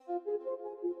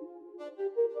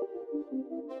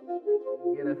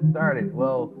Get us started.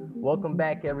 Well, welcome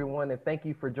back, everyone, and thank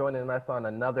you for joining us on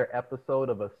another episode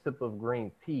of A Sip of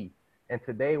Green Tea. And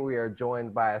today we are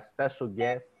joined by a special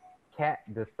guest, Kat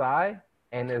Desai,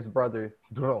 and his brother,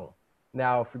 Drona.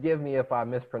 Now, forgive me if I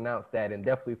mispronounce that, and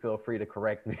definitely feel free to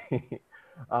correct me.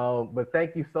 But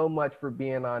thank you so much for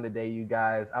being on today, you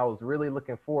guys. I was really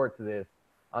looking forward to this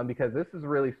because this is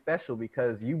really special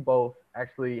because you both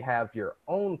actually have your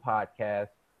own podcast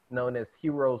known as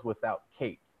Heroes Without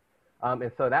Capes. And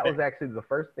so that was actually the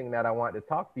first thing that I wanted to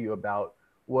talk to you about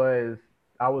was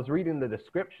I was reading the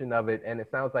description of it, and it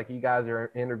sounds like you guys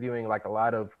are interviewing like a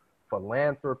lot of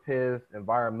philanthropists,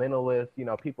 environmentalists,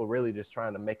 people really just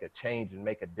trying to make a change and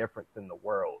make a difference in the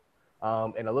world.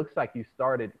 And it looks like you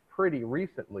started pretty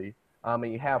recently,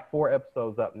 and you have 4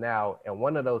 episodes up now, and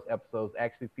one of those episodes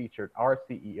actually featured our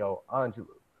CEO, Angelou.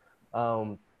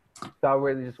 Um, so I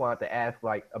really just wanted to ask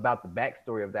like about the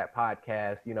backstory of that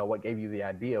podcast, what gave you the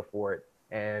idea for it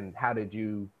and how did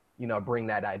you, bring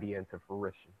that idea into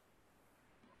fruition?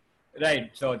 Right.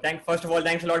 So, first of all,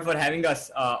 thanks a lot for having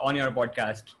us on your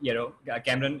podcast.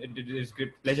 Cameron, it is a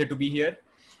great pleasure to be here.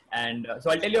 And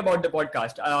so, I'll tell you about the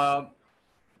podcast.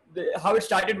 How it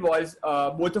started was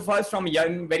both of us from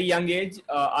very young age.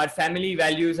 Our family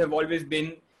values have always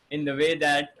been in the way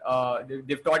that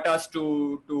they've taught us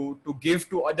to give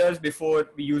to others before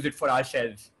we use it for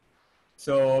ourselves.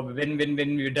 So when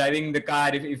we're driving the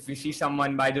car, if we see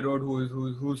someone by the road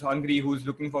who's hungry, who's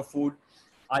looking for food,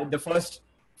 the first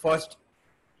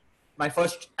my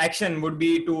first action would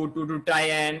be to try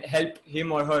and help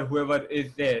him or her, whoever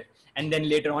is there, and then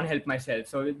later on help myself.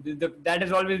 So that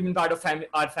has always been part of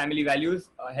our family values,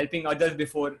 helping others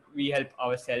before we help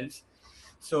ourselves.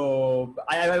 So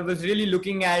I was really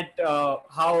looking at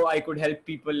how I could help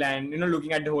people, and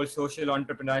looking at the whole social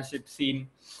entrepreneurship scene,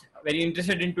 very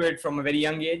interested into it from a very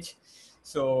young age.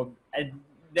 So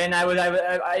then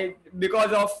I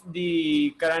because of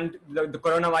the the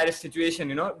coronavirus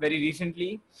situation, very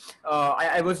recently,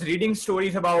 I was reading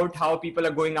stories about how people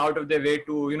are going out of their way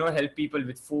to help people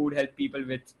with food, help people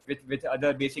with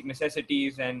other basic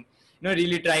necessities, and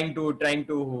really trying to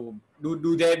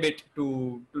do their bit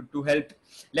to help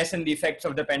lessen the effects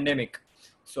of the pandemic.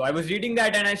 So I was reading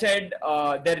that and I said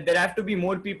there have to be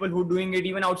more people who doing it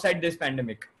even outside this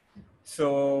pandemic.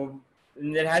 So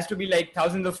there has to be like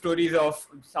thousands of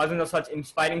such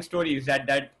inspiring stories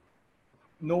that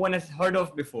no one has heard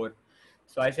of before.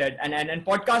 So I said, and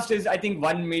podcast is, I think,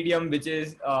 one medium which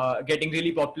is getting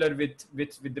really popular with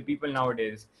the people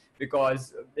nowadays,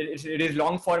 because it is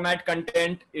long format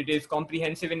content. It is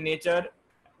comprehensive in nature,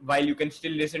 while you can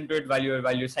still listen to it while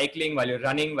you're cycling, while you're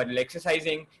running, while you're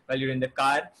exercising, while you're in the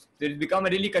car. So it's become a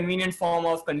really convenient form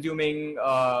of consuming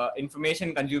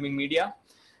information, consuming media.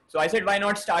 So I said, why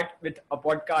not start with a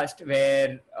podcast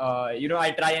where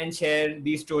I try and share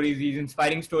these stories, these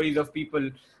inspiring stories of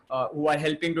people who are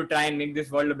helping to try and make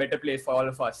this world a better place for all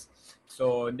of us.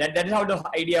 So that is how the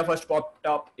idea first popped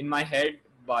up in my head.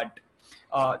 But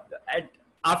uh, at,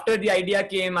 after the idea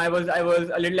came, I was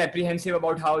a little apprehensive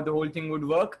about how the whole thing would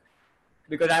work,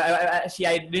 because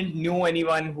I didn't know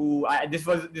anyone this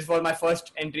was my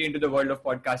first entry into the world of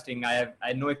podcasting. I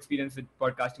had no experience with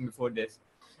podcasting before this,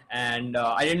 and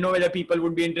I didn't know whether people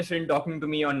would be interested in talking to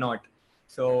me or not.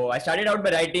 So I started out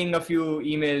by writing a few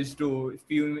emails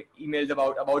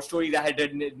about stories I had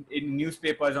read in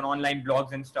newspapers, on online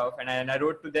blogs and stuff. And I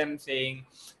wrote to them saying,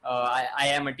 I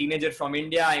am a teenager from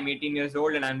India. I'm 18 years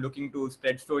old and I'm looking to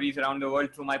spread stories around the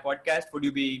world through my podcast. Would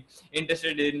you be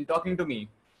interested in talking to me?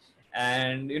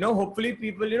 And hopefully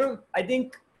people, I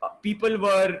think people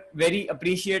were very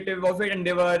appreciative of it, and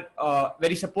they were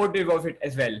very supportive of it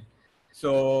as well.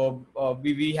 So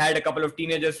we had a couple of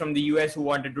teenagers from the US who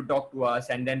wanted to talk to us,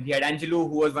 and then we had Angelou,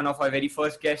 who was one of our very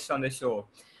first guests on the show.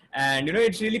 And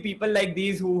it's really people like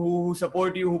these who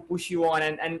support you, who push you on,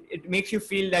 and it makes you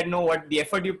feel that what the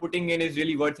effort you're putting in is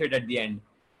really worth it at the end.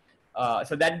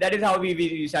 So that is how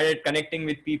we started connecting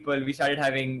with people. We started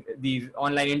having these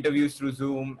online interviews through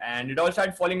Zoom, and it all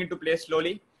started falling into place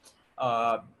slowly.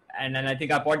 Uh, and then I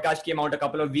think our podcast came out a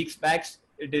couple of weeks back.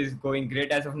 It is going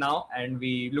great as of now, and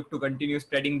we look to continue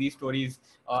spreading these stories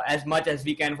as much as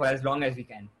we can for as long as we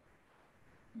can.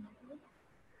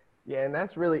 Yeah, and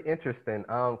that's really interesting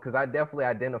because I definitely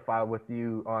identify with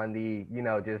you on the,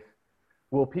 just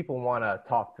will people want to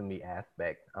talk to me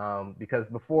aspect. Because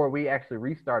before we actually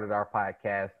restarted our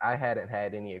podcast, I hadn't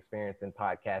had any experience in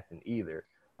podcasting either.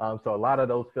 So a lot of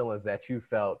those feelings that you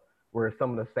felt were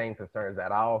some of the same concerns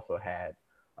that I also had.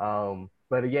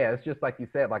 But yeah, it's just like you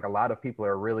said, like a lot of people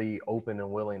are really open and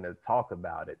willing to talk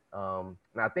about it. And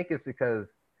I think it's because,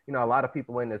 a lot of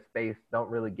people in this space don't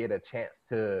really get a chance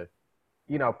to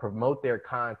promote their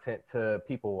content to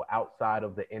people outside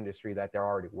of the industry that they're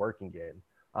already working in.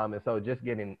 And so just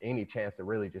getting any chance to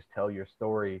really just tell your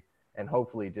story and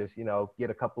hopefully just, get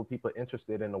a couple of people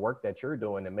interested in the work that you're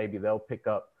doing, and maybe they'll pick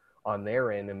up on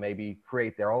their end and maybe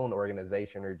create their own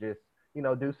organization, or just,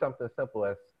 do something simple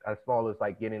as small as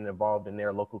like getting involved in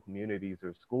their local communities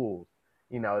or schools.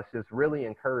 It's just really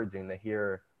encouraging to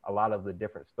hear a lot of the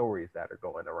different stories that are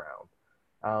going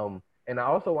around. And I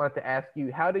also wanted to ask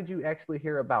you, how did you actually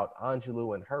hear about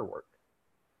Anjulu and her work?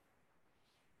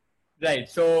 Right.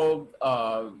 So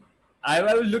I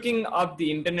was looking up the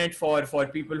internet for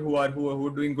people who are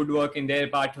doing good work in their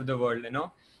part of the world,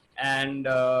 and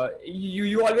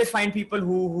you always find people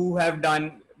who have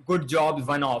done good jobs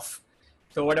one off.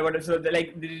 So whatever. So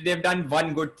they've done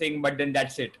one good thing, but then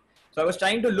that's it. So I was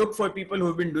trying to look for people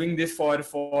who've been doing this for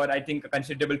I think a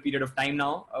considerable period of time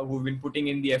now, who've been putting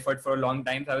in the effort for a long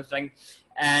time. So I was trying,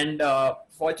 and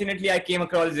fortunately I came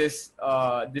across this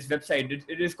this website.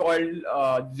 It is called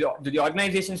the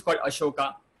organization is called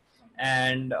Ashoka,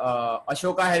 and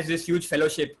Ashoka has this huge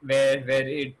fellowship where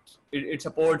it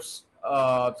supports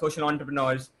social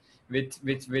entrepreneurs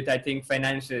with I think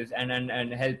finances and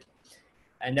help,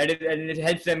 and it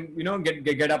helps them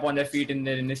get up on their feet in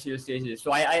their initial stages.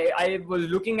 So I was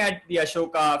looking at the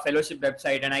Ashoka Fellowship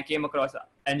website, and I came across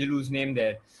Angelu's name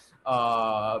there,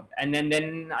 and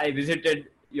then I visited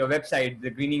your website, the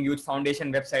Greening Youth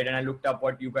Foundation website, and I looked up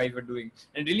what you guys were doing,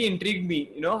 and it really intrigued me,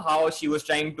 how she was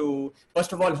trying to,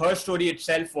 first of all, her story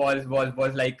itself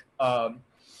was like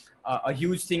a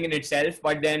huge thing in itself,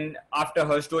 but then after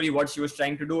her story, what she was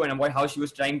trying to do and how she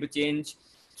was trying to change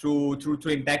through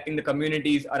impacting the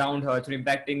communities around her, through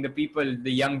impacting the people,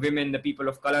 the young women, the people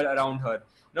of color around her.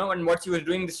 And what she was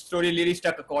doing, this story really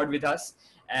struck a chord with us.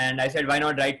 And I said, why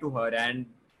not write to her? And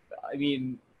I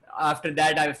mean, after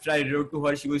that, after I wrote to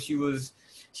her, she was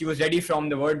ready from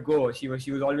the word go. She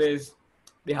was always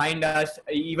behind us.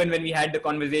 Even when we had the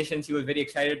conversation, she was very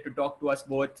excited to talk to us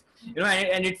both.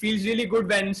 And it feels really good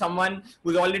when someone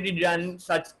who's already done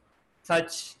such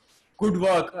good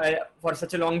work for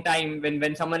such a long time,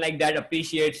 when someone like that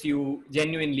appreciates you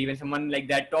genuinely, when someone like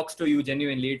that talks to you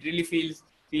genuinely, it really feels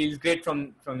great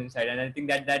from inside. And I think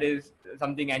that is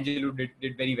something Angelo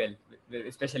did very well,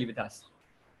 especially with us.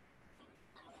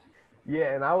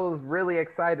 Yeah, and I was really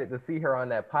excited to see her on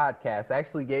that podcast. I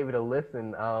actually gave it a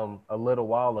listen a little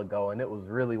while ago, and it was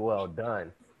really well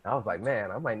done. I was like, man,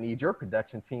 I might need your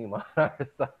production team on our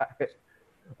side.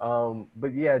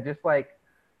 But yeah, just like,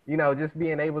 just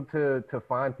being able to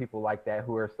find people like that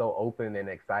who are so open and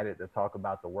excited to talk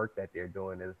about the work that they're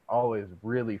doing is always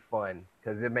really fun,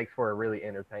 because it makes for a really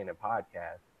entertaining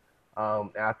podcast.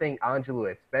 And I think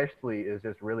Anjulu especially is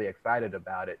just really excited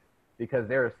about it, because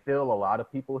there are still a lot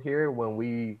of people here, when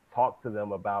we talk to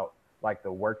them about like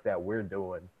the work that we're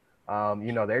doing,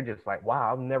 they're just like,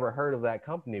 wow, I've never heard of that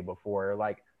company before.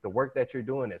 Like, the work that you're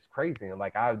doing is crazy. And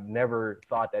like, I've never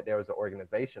thought that there was an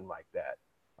organization like that.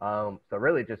 So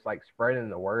really just like spreading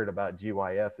the word about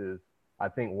GYF is, I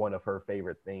think, one of her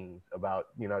favorite things about,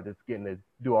 just getting to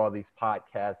do all these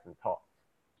podcasts and talks.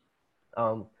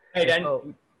 Right, and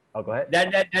oh, go ahead.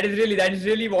 That is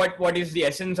really what is the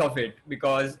essence of it,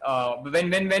 because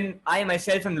when I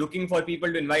myself am looking for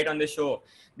people to invite on the show,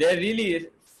 there really is.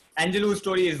 Angelu's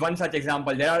story is one such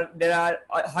example. There are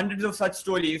hundreds of such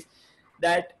stories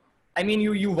that, I mean,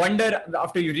 you wonder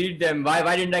after you read them,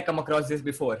 why didn't I come across this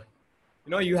before?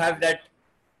 You have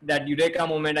that eureka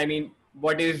moment. I mean,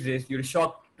 what is this? You're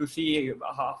shocked to see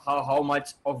how much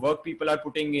of work people are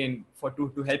putting in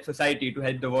to help society, to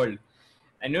help the world.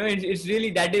 And it's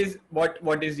really, that is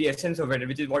what is the essence of it,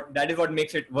 which is what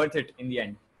makes it worth it in the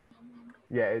end.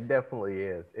 Yeah, it definitely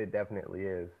is. It definitely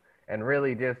is. And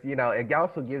really just, it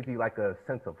also gives you like a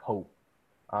sense of hope.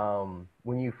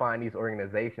 When you find these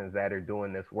organizations that are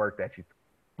doing this work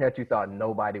that you thought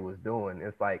nobody was doing,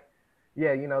 it's like,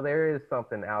 yeah, there is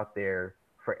something out there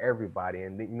for everybody.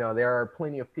 And, there are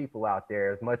plenty of people out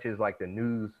there, as much as like the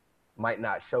news might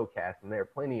not showcase them, there are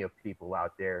plenty of people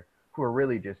out there who are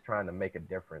really just trying to make a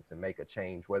difference and make a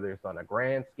change, whether it's on a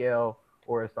grand scale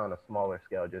or it's on a smaller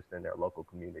scale, just in their local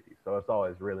community. So it's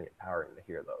always really empowering to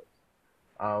hear those.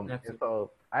 And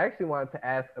so I actually wanted to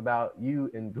ask about you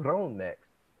and Drone next,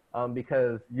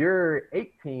 because you're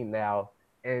 18 now,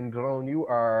 and Drone, you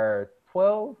are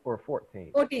 12 or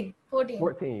 14? 14.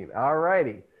 14. All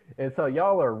righty. And so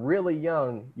y'all are really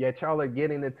young, yet y'all are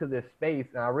getting into this space.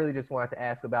 And I really just wanted to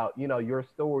ask about, your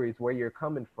stories, where you're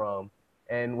coming from,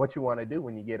 and what you want to do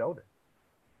when you get older.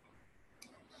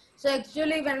 So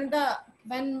actually,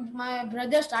 when my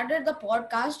brother started the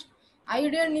podcast, I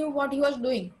didn't knew what he was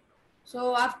doing.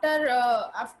 So after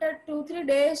 2-3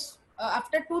 days,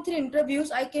 after 2-3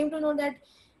 interviews, I came to know that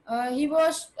he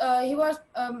was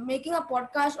making a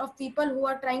podcast of people who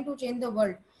are trying to change the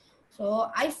world.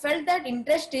 So I felt that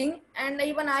interesting, and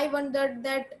even I wondered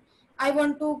that I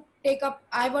want to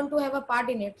have a part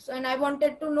in it. So, and I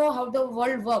wanted to know how the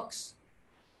world works.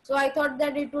 So I thought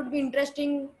that it would be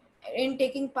interesting in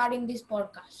taking part in this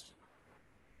podcast.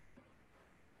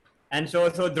 And so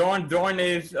Drone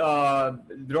goes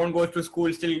to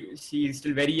school still. He's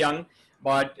still very young,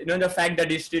 but the fact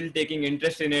that he's still taking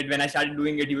interest in it. When I started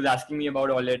doing it, he was asking me about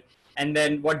all it. And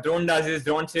then what Drone does is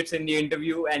Drone sits in the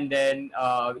interview, and then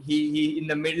he in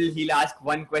the middle he'll ask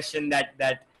one question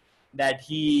that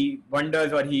he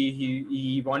wonders or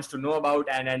he wants to know about,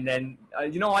 and then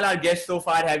all our guests so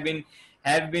far have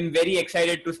been very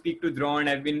excited to speak to Drone.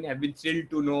 Have been thrilled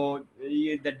to know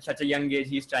that such a young age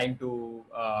he's trying to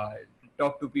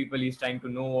talk to people. He's trying to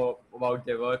know about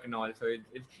their work and all. So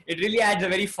it really adds a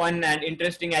very fun and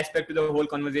interesting aspect to the whole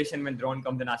conversation when Drone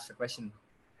comes and asks a question.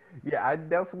 Yeah, I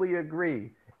definitely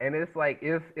agree. And it's like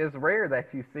it's rare that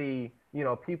you see,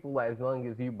 people as young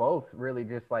as you both really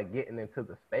just like getting into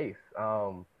the space.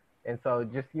 And so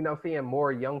just, seeing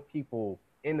more young people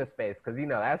in the space, because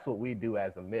that's what we do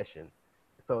as a mission.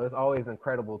 So it's always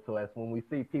incredible to us when we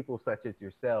see people such as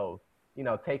yourselves,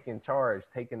 taking charge,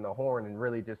 taking the horn, and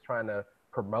really just trying to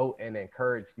promote and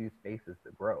encourage these spaces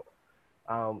to grow.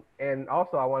 And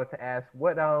also, I wanted to ask,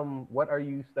 what are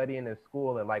you studying in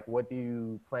school, and like, what do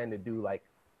you plan to do, like,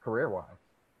 career-wise?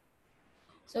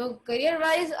 So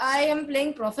career-wise, I am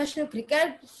playing professional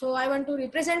cricket. So I want to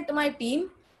represent my team,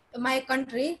 my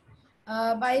country,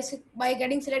 by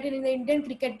getting selected in the Indian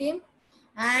cricket team.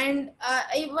 And I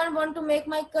even want to make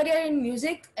my career in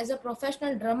music as a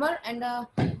professional drummer, and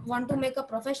want to make a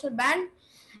professional band.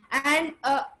 And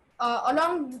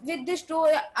along with this too,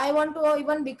 I want to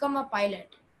even become a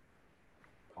pilot.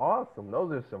 Awesome.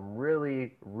 Those are some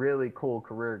really, really cool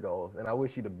career goals, and I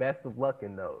wish you the best of luck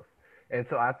in those. And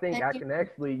so I think Thank I you. can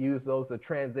actually use those to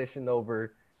transition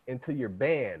over into your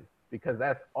band, because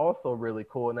that's also really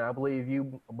cool. And I believe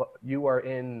you are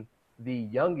in the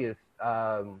youngest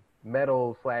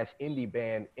metal slash indie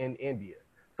band in India.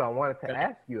 So I wanted to Correct.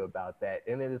 ask you about that,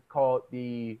 and it is called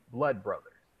the Blood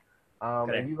Brothers. And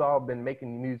Correct. you've all been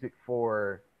making music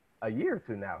for a year or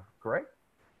two now, correct?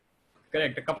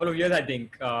 Correct. A couple of years, I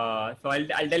think. So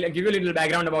give you a little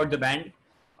background about the band.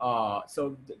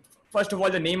 First of all,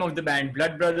 the name of the band,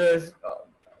 Blood Brothers.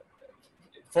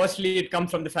 Firstly, it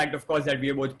comes from the fact, of course, that we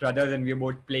are both brothers and we are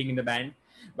both playing in the band.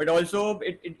 But also,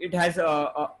 it has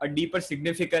a deeper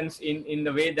significance in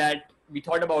the way that we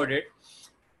thought about it.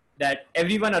 That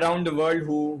everyone around the world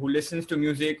who listens to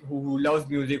music, who loves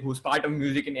music, who's part of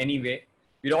music in any way,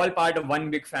 we're all part of one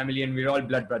big family and we're all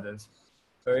blood brothers.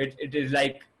 So it is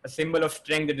like a symbol of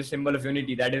strength, it is a symbol of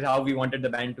unity. That is how we wanted the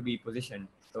band to be positioned.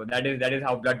 So that is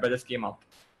how Blood Brothers came up.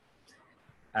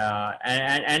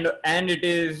 And it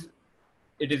is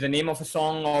the name of a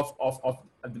song of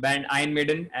the band Iron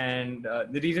Maiden. And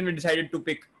the reason we decided to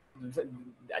pick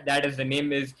that as the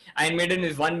name is Iron Maiden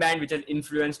is one band which has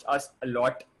influenced us a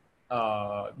lot.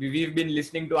 We've been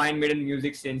listening to Iron Maiden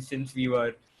music since we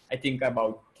were, I think,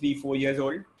 about 3-4 years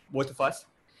old, both of us.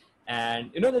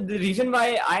 And the reason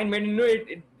why Iron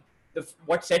Maiden,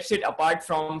 what sets it apart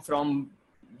from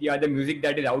the other music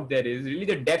that is out there is really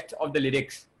the depth of the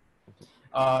lyrics.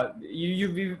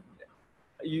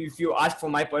 If you ask for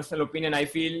my personal opinion, I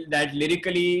feel that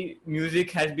lyrically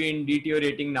music has been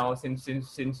deteriorating now since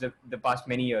the past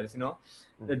many years. All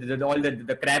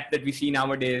the crap that we see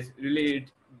nowadays really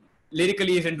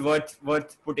lyrically isn't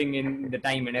worth putting in the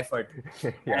time and effort.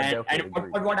 Yeah, I And definitely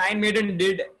agree. what Iron Maiden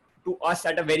did to us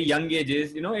at a very young age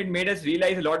is, it made us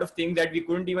realize a lot of things that we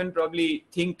couldn't even probably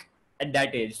think at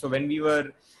that age. So when we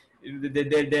were,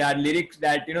 there are lyrics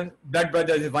that, Blood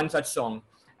Brothers is one such song.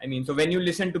 I mean, so when you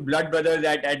listen to Blood Brothers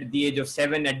at the age of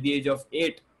 7, at the age of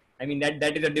 8, I mean,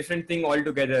 that is a different thing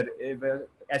altogether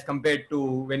as compared to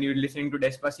when you're listening to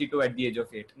Despacito at the age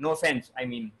of 8. No offense. I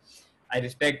mean, I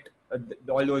respect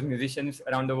all those musicians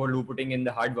around the world who are putting in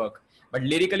the hard work. But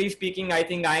lyrically speaking, I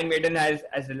think Iron Maiden has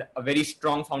a very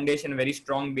strong foundation, a very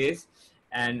strong base.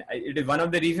 And it is one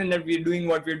of the reasons that we're doing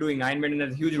what we're doing. Iron Maiden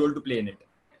has a huge role to play in it.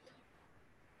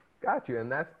 Got you,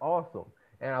 and that's awesome.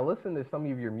 And I listened to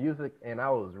some of your music, and I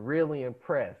was really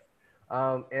impressed.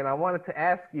 And I wanted to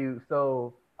ask you,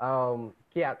 so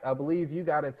Khyatt, I believe you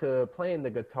got into playing the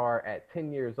guitar at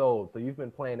 10 years old, so you've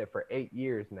been playing it for 8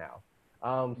 years now.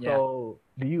 Yeah. So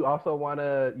do you also want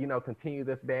to, continue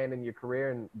this band in your career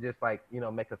and just like,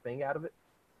 make a thing out of it?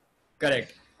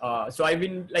 Correct. So I've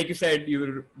been, like you said,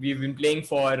 we've been playing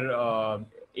for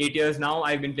 8 years now.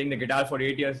 I've been playing the guitar for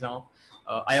 8 years now.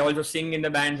 I also sing in the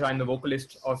band, so I'm the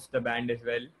vocalist of the band as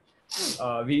well.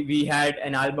 We had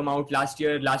an album out last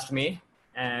May,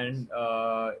 and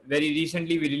very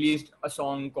recently we released a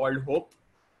song called Hope,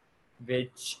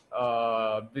 which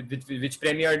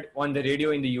premiered on the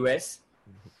radio in the US,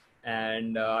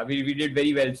 and we did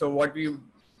very well. So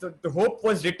the hope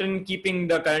was written keeping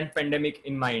the current pandemic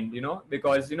in mind,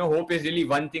 because hope is really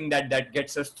one thing that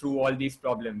gets us through all these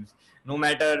problems. No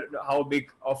matter how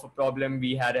big of a problem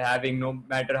we are having, no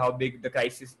matter how big the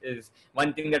crisis is,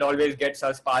 one thing that always gets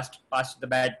us past the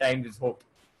bad times is hope.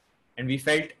 And we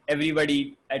felt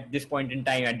everybody at that point in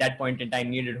time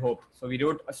needed hope. So we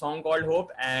wrote a song called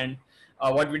Hope, and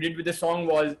what we did with the song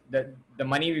was that the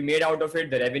money we made out of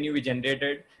it, the revenue we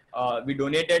generated, we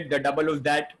donated the double of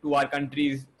that to our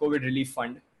country's COVID relief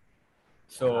fund.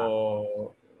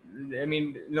 So, I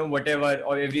mean,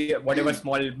 whatever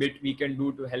small bit we can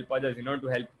do to help others,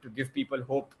 to give people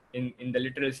hope in the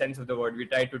literal sense of the word, we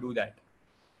try to do that.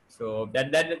 So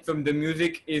so the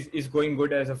music is going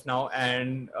good as of now,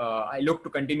 and I look to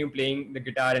continue playing the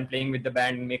guitar and playing with the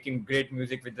band and making great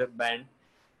music with the band.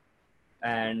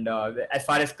 And as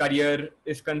far as career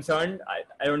is concerned,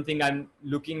 I don't think I'm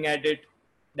looking at it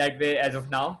that way as of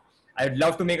now. I'd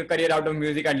love to make a career out of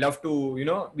music. I'd love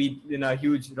to, be in a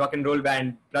huge rock and roll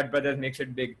band. Blood Brothers makes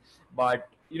it big. But,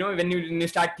 when you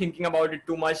start thinking about it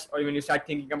too much, or when you start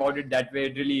thinking about it that way,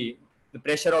 the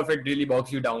pressure of it really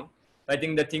bogs you down. I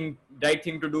think the right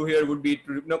thing to do here would be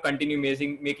to continue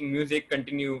making music,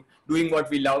 continue doing what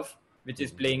we love, which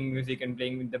is playing music and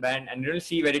playing with the band, and really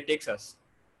see where it takes us.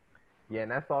 Yeah,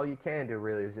 and that's all you can do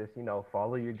really is just,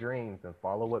 follow your dreams and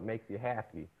follow what makes you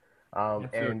happy.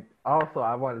 And also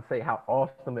I wanted to say how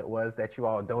awesome it was that you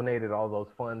all donated all those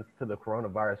funds to the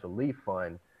coronavirus relief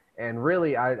fund. And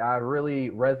really, I really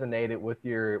resonated with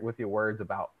your words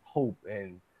about hope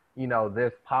and,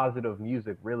 this positive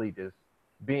music really just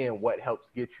being what helps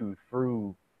get you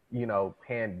through,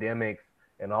 pandemics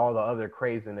and all the other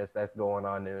craziness that's going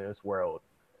on in this world.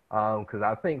 Because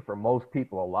I think for most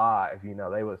people alive,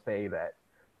 they would say that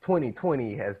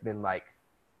 2020 has been like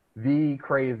the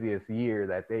craziest year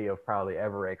that they have probably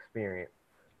ever experienced.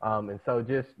 And so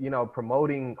just,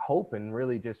 promoting hope and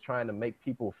really just trying to make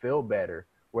people feel better,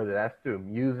 whether that's through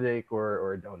music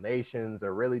or donations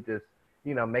or really just,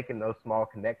 making those small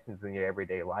connections in your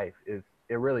everyday life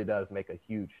it really does make a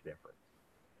huge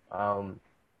difference.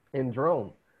 In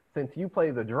drone, since you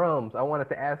play the drums, I wanted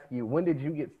to ask you, when did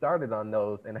you get started on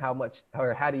those and how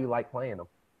do you like playing them?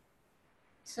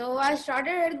 So I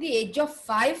started at the age of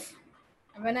 5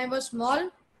 when I was small.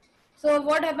 So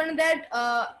what happened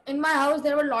that in my house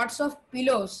there were lots of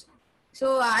pillows.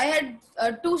 So I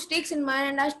had 2 sticks in my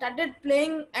hand. I started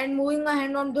playing and moving my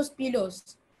hand on those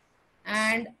pillows.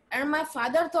 And my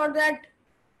father thought that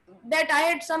I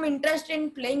had some interest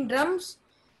in playing drums.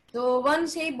 So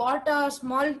once he bought a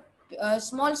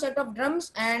small set of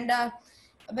drums, and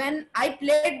when I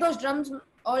played those drums,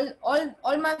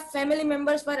 all my family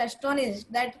members were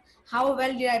astonished that how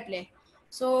well did I play.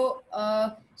 So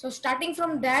so starting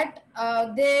from that,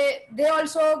 they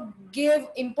also gave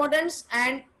importance,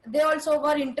 and they also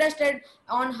were interested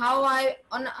on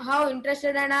how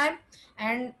interested and I am.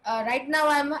 And right now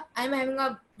I'm having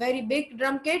a very big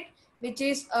drum kit which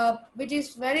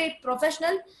is very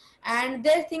professional, and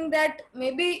they think that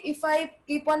maybe if I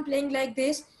keep on playing like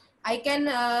this, I can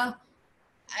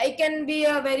be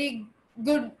a very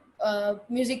good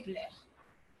music player.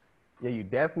 Yeah, you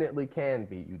definitely can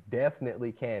be. You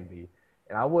definitely can be.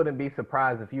 And I wouldn't be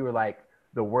surprised if you were like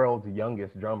the world's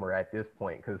youngest drummer at this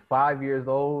point, because 5 years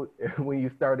old when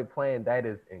you started playing, that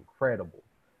is incredible.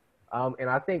 And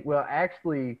I think we'll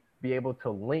actually be able to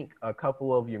link a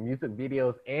couple of your music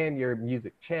videos and your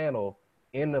music channel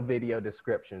in the video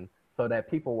description so that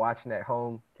people watching at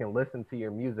home can listen to your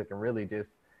music and really just,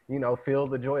 feel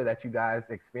the joy that you guys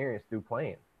experience through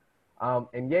playing.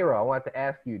 And Yero, I wanted to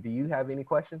ask you, do you have any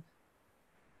questions?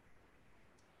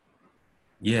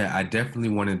 Yeah, I definitely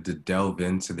wanted to delve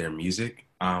into their music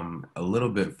a little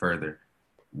bit further.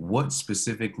 What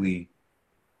specifically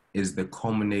is the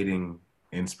culminating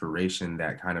inspiration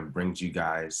that kind of brings you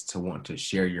guys to want to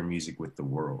share your music with the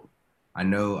world? I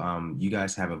know you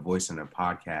guys have a voice in a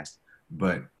podcast,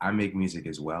 but I make music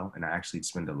as well, and I actually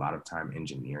spend a lot of time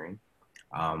engineering.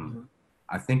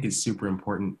 I think it's super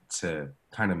important to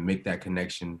kind of make that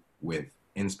connection with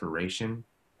inspiration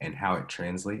and how it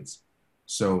translates.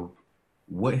 So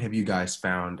what have you guys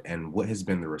found, and what has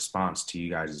been the response to you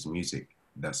guys' music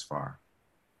thus far?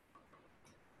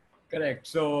 Correct.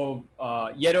 So,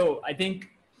 Yero, I think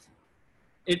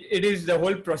it is the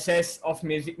whole process of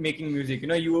making music.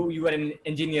 You are an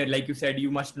engineer, like you said.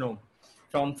 You must know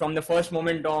from the first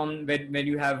moment on when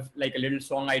you have like a little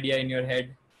song idea in your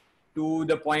head, to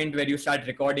the point where you start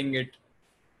recording it,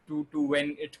 to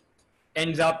when it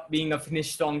ends up being a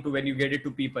finished song, to when you get it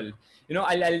to people.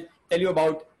 I'll tell you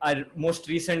about our most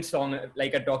recent song,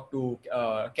 like I talked to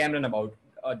Cameron about,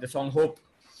 the song Hope.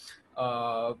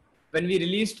 uh, when we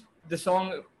released the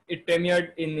song, it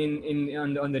premiered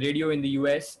on the radio in the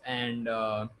US, and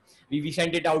we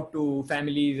sent it out to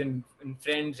families and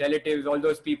friends, relatives, all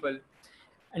those people.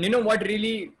 And what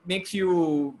really makes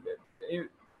you,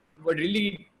 what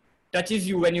really touches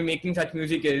you when you're making such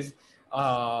music is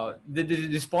the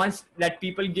response that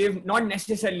people give. Not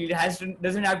necessarily,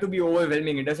 doesn't have to be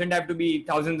overwhelming. It doesn't have to be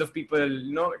thousands of people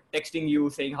texting you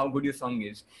saying how good your song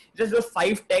is. Just those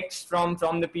 5 texts from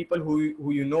the people who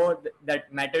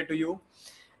that matter to you,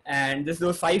 and just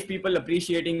those 5 people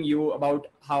appreciating you about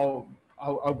how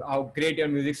great your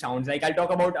music sounds. Like, I'll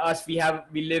talk about us. We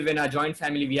live in a joint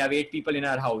family. We have 8 people in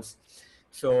our house.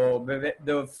 So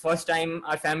the first time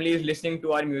our family is listening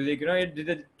to our music,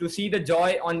 to see the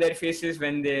joy on their faces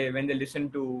when they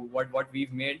listen to what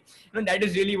we've made, that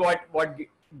is really what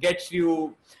gets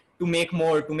you to make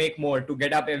more, to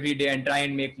get up every day and try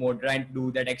and make more, try and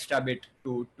do that extra bit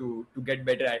to get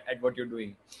better at what you're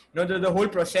doing. The whole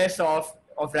process of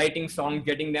writing songs,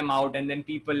 getting them out, and then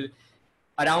people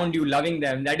around you loving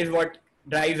them, that is what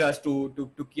drives us to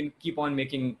keep on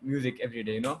making music every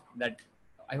day. That,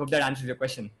 I hope that answers your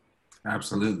question.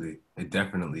 Absolutely. It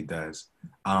definitely does.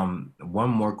 One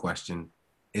more question.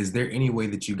 Is there any way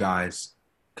that you guys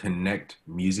connect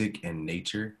music and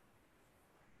nature?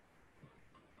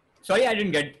 Sorry, I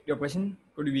didn't get your question.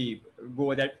 Could we go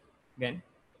over that again?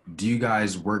 Do you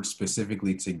guys work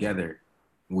specifically together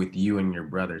with you and your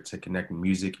brother to connect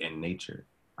music and nature?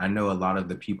 I know a lot of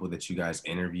the people that you guys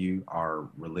interview are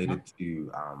related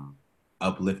to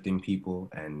uplifting people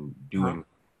and doing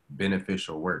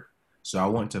beneficial work. So I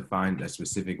want to find a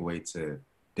specific way to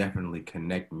definitely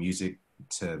connect music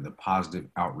to the positive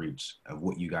outreach of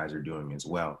what you guys are doing as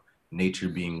well. Nature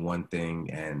being one thing,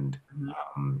 and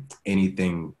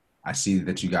anything. I see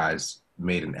that you guys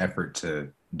made an effort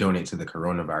to donate to the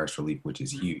coronavirus relief, which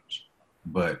is huge.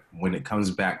 But when it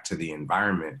comes back to the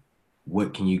environment,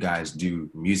 what can you guys do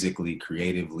musically,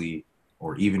 creatively,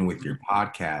 or even with your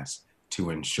podcast to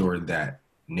ensure that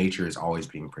nature is always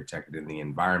being protected and the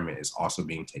environment is also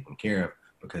being taken care of,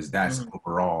 because that's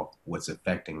overall what's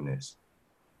affecting this?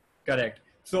 Correct.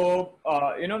 So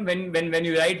when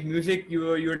you write music,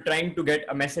 you're trying to get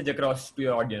a message across to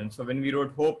your audience. So when we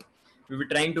wrote Hope, we were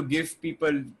trying to give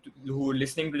people who are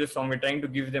listening to the song, we're trying to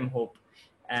give them hope.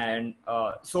 And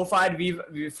so far, we've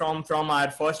from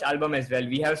our first album as well,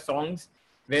 we have songs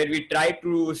where we try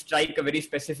to strike a very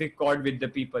specific chord with the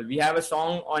people. We have a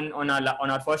song on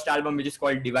our first album which is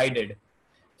called Divided.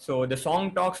 So the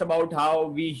song talks about how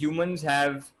we humans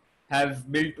have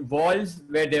built walls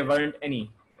where there weren't any.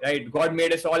 Right? God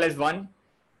made us all as one,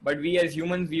 but we as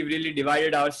humans, we've really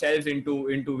divided ourselves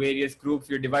into various groups.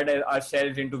 We divided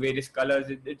ourselves into various colors.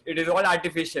 It is all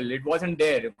artificial. It wasn't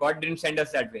there. God didn't send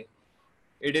us that way.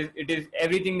 It is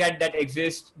everything that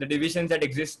exists, the divisions that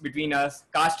exist between us,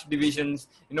 caste divisions,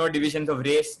 divisions of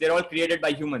race, they're all created by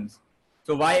humans.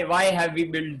 So why have we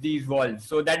built these walls?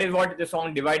 So that is what the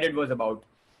song Divided was about.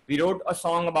 We wrote a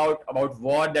song about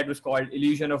war that was called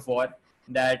Illusion of War,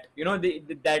 that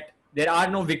that there are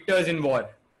no victors in war.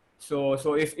 So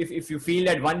if you feel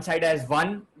that one side has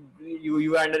won,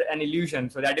 you are under an illusion.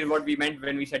 So that is what we meant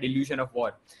when we said illusion of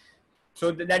war. So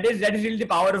that is really the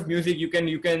power of music. You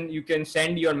can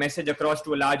send your message across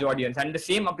to a large audience, and the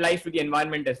same applies to the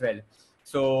environment as well.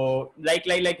 So like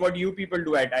what you people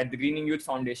do at the Greening Youth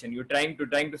Foundation, you're trying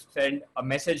to send a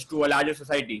message to a larger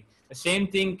society. The same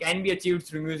thing can be achieved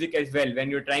through music as well. When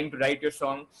you're trying to write your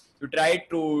song, you try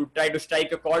to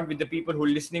strike a chord with the people who are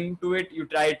listening to it. You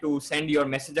try to send your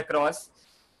message across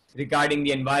regarding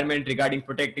the environment, regarding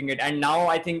protecting it. And now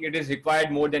I think it is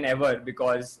required more than ever,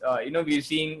 because we're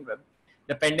seeing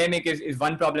the pandemic is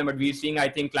one problem, but we're seeing, I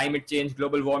think, climate change,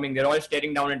 global warming, they're all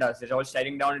staring down at us. They're all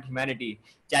staring down at humanity,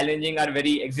 challenging our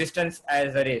very existence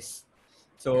as a race.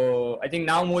 So I think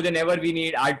now more than ever, we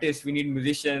need artists, we need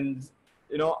musicians,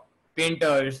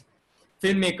 painters,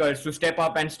 filmmakers to step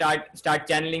up and start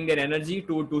channeling their energy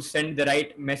to send the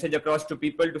right message across to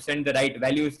people, to send the right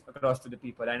values across to the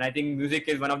people. And I think music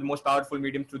is one of the most powerful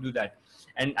mediums to do that.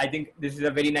 And I think this is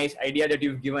a very nice idea that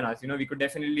you've given us. We could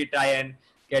definitely try and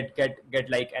get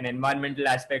like an environmental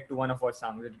aspect to one of our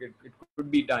songs. It could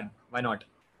be done. Why not?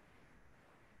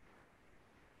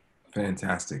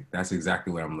 Fantastic. That's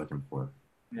exactly what I'm looking for.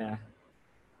 Yeah.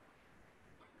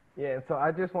 Yeah, so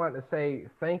I just wanted to say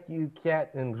thank you,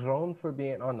 Kat and Drone, for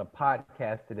being on the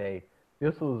podcast today.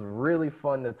 This was really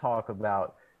fun to talk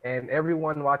about. And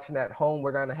everyone watching at home,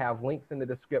 we're going to have links in the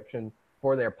description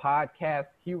for their podcast,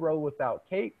 Hero Without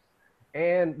Capes,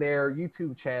 and their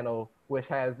YouTube channel, which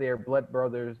has their Blood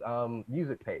Brothers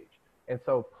music page. And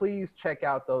so please check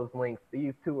out those links.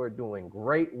 These two are doing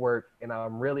great work, and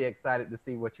I'm really excited to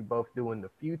see what you both do in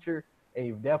the future. And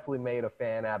you've definitely made a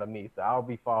fan out of me, so I'll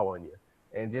be following you.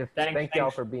 And just thank y'all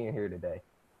for being here today.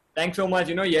 Thanks so much,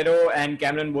 Yero and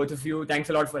Cameron, both of you. Thanks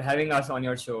a lot for having us on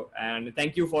your show, and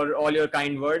thank you for all your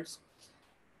kind words.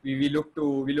 We look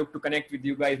to connect with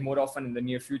you guys more often in the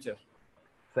near future.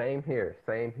 Same here,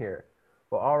 same here.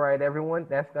 Well, all right, everyone,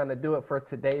 that's gonna do it for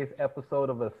today's episode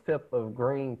of A Sip of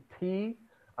Green Tea.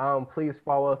 Please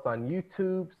follow us on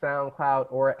YouTube, SoundCloud,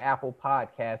 or Apple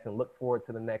Podcasts, and look forward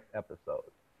to the next episode.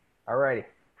 All righty,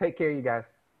 take care, you guys.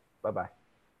 Bye-bye.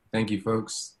 Thank you,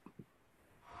 folks.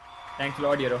 Thanks a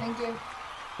lot, Yero. Thank you.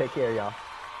 Take care, y'all.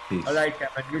 Peace. All right,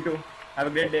 Cameron, you too. Have a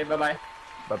great day. Bye-bye.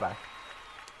 Bye-bye.